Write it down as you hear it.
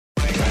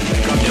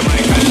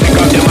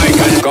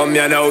come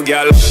here now,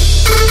 girl.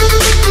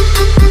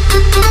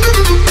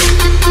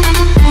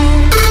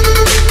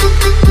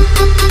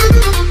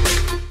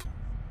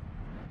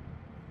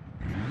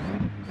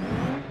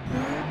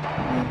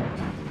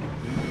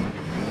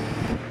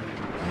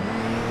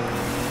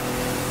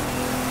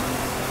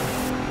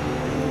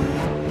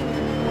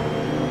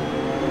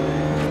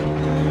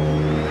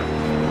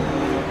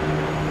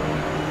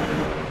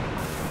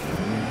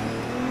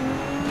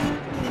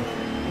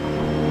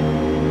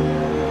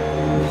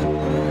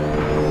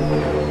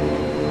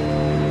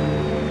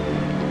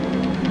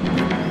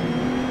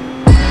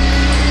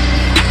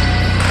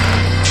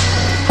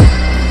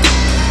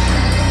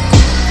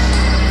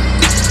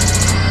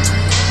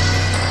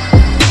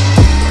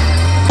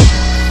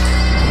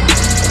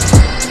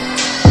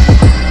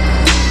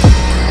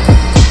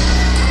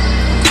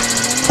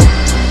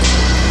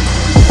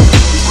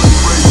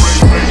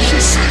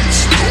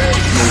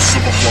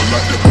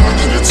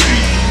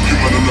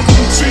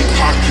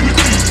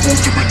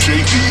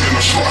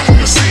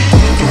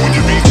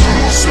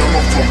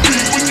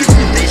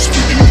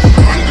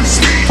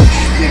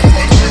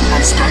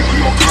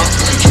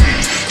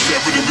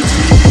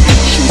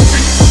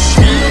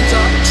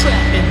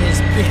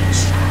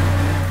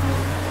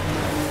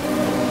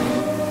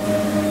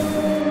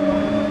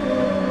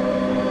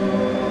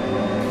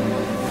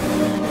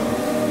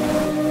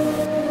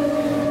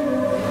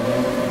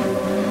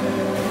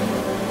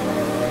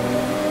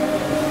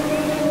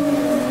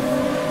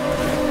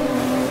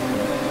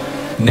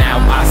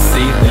 Now I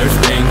see there's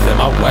things in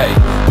my way,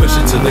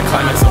 pushing to the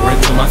climax or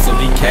into my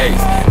silly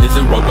case. Is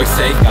it roadway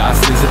safe? God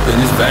sends it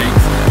in his veins.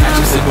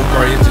 Catching simple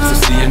prayer just to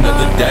see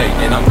another day.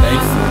 And I'm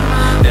thankful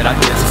that I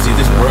get to see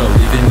this world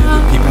living in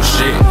good people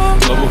shit.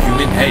 Global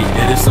human hate,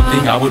 it is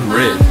something I would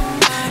rid.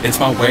 It's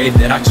my way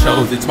that I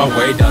chose, it's my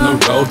way down the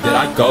road that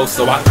I go,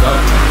 so I go.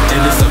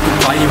 And it's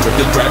complying with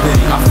the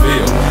gravity I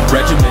feel.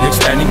 Regiment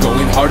expanding,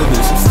 going harder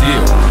than some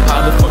steel.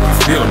 How the fuck you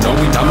feel,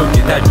 knowing I'ma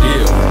get that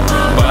deal?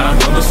 But I'm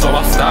younger, so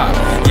I'll stop.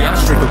 Yeah, I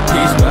strip a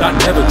piece, but I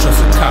never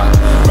trust a cop.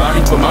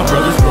 Riding for my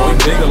brothers,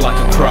 growing bigger like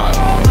a crop.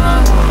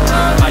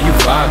 How you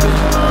vibing?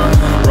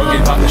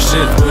 Broken about the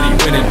shit, but he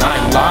winning,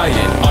 I ain't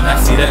lying. On that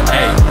seat at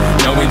A,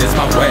 knowing it's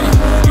my way.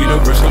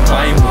 Universe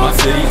complying with my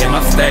city and my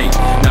state.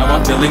 Now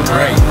I'm feeling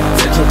great,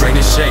 set your brain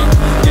in shape.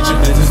 Get your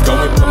business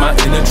going, put my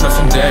inner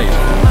trust in day.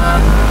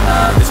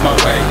 It's my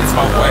way, it's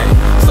my way.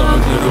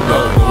 Someone clear the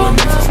road, go and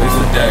make some space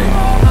today.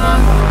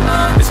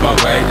 It's my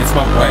way, it's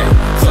my way.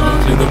 Someone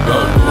clear the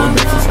road, go and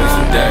make some space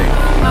today.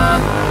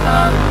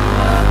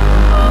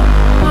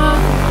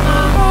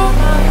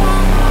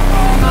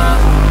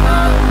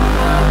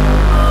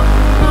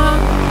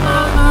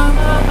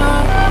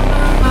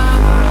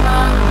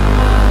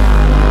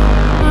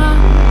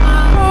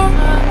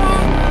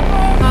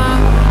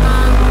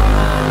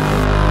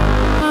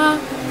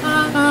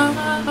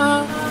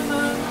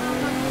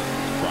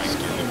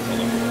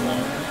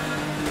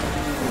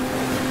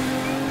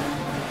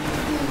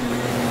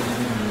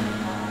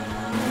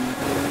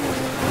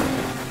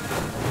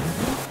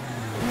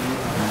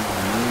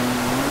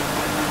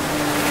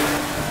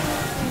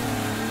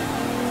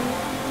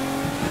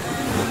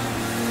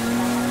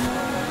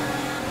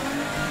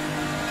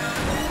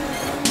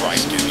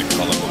 Skin the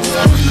color of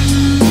water.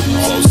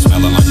 Clothes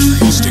smelling like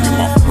trees, sticking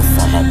my foot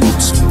from my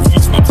roots and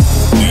weeds. My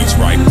leads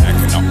right back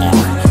in the arm.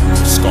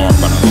 Scarred,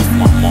 but I left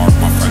my mark.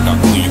 My friend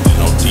got cleaved and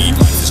no deed.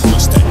 Life is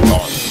just that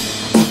dark.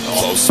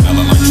 Clothes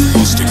smelling like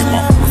trees, sticking my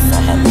foot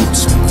from my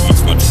roots and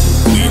weeds. My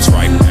leads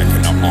right back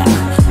in the arm.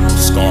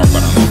 Scarred,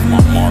 but I left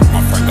my mark.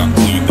 My friend got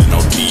cleaved and no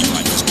deed.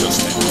 Life is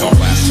just that dark.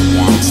 Glass of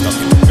wine stuck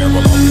in the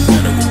barrel, all get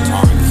better with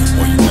time.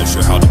 Or you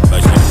measure how the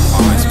pleasure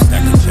defines.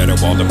 Stack and cheddar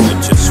while the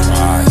rich just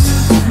rise.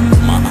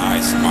 My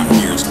eyes, my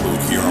ears glued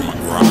here on my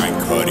grind,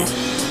 cutty.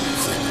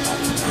 Sleeping on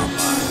the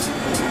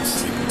timeline,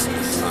 sleeping till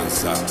the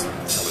sun's up.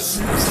 Tell the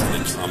secrets to the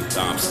drum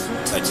dumps.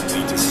 Pledge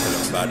allegiance to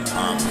the blood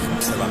pump.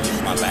 Till I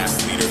meet my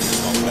last leader,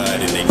 there's no blood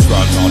and they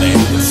drug all the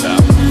evidence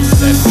up.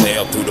 Set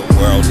sail through the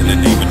world in the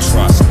name of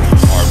trust.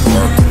 Hard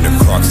work and the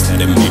crux that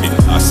it made it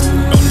us.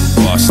 No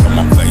bust on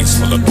my face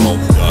full of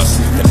gold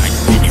dust. The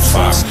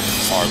 1985.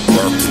 Hard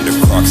work and the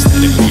crux that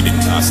it made it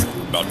us.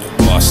 About to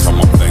bust on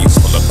my face